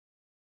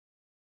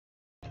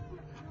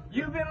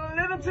You've been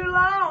living too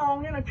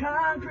long in a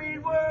concrete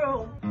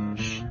world.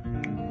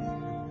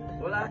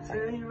 Well, I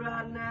tell you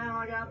right now,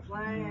 I got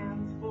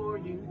plans for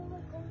you.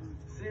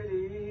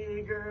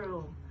 City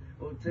girl,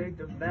 we'll take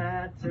the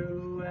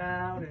Bayou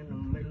out in the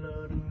middle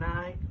of the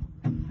night.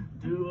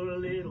 Do a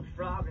little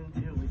frog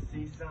until we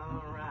see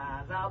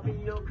sunrise. I'll be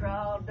your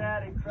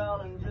crawdaddy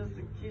crawling just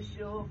to kiss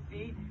your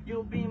feet.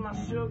 You'll be my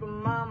sugar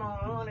mama,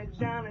 honey,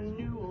 down in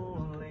New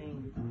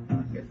Orleans.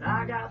 'Cause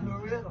I got the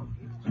rhythm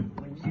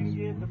when you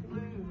get the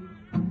blues.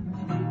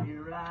 Take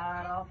you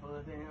right off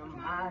of them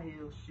high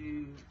heel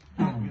shoes.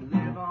 You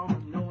live on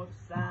the north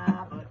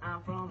side, but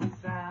I'm from the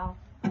south.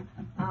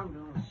 I'm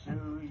gonna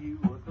show you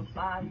what the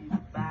Bayou's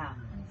about.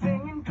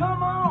 Singing,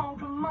 come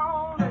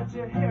on, let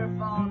your hair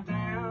fall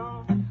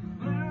down.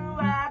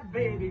 Blue-eyed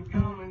baby,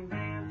 come and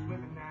dance with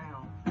me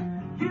now.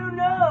 You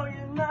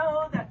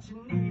know that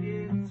you need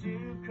it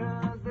too,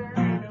 'cause there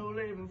ain't no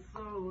living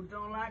soul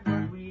don't like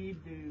what we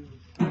do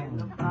in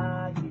the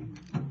Bayou.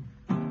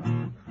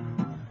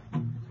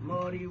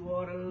 Muddy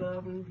water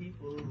loving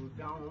people who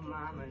don't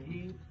mind the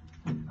heat.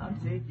 I'll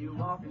take you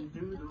walking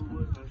through the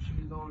woods, no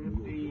shoes on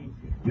your feet.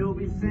 You'll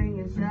be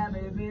singing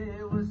shabby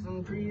bitty with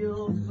some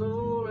Creole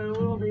soul, and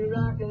we'll be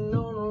rocking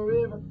on the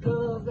river,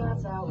 'cause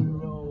that's how we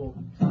roll.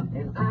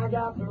 And I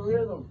got the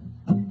rhythm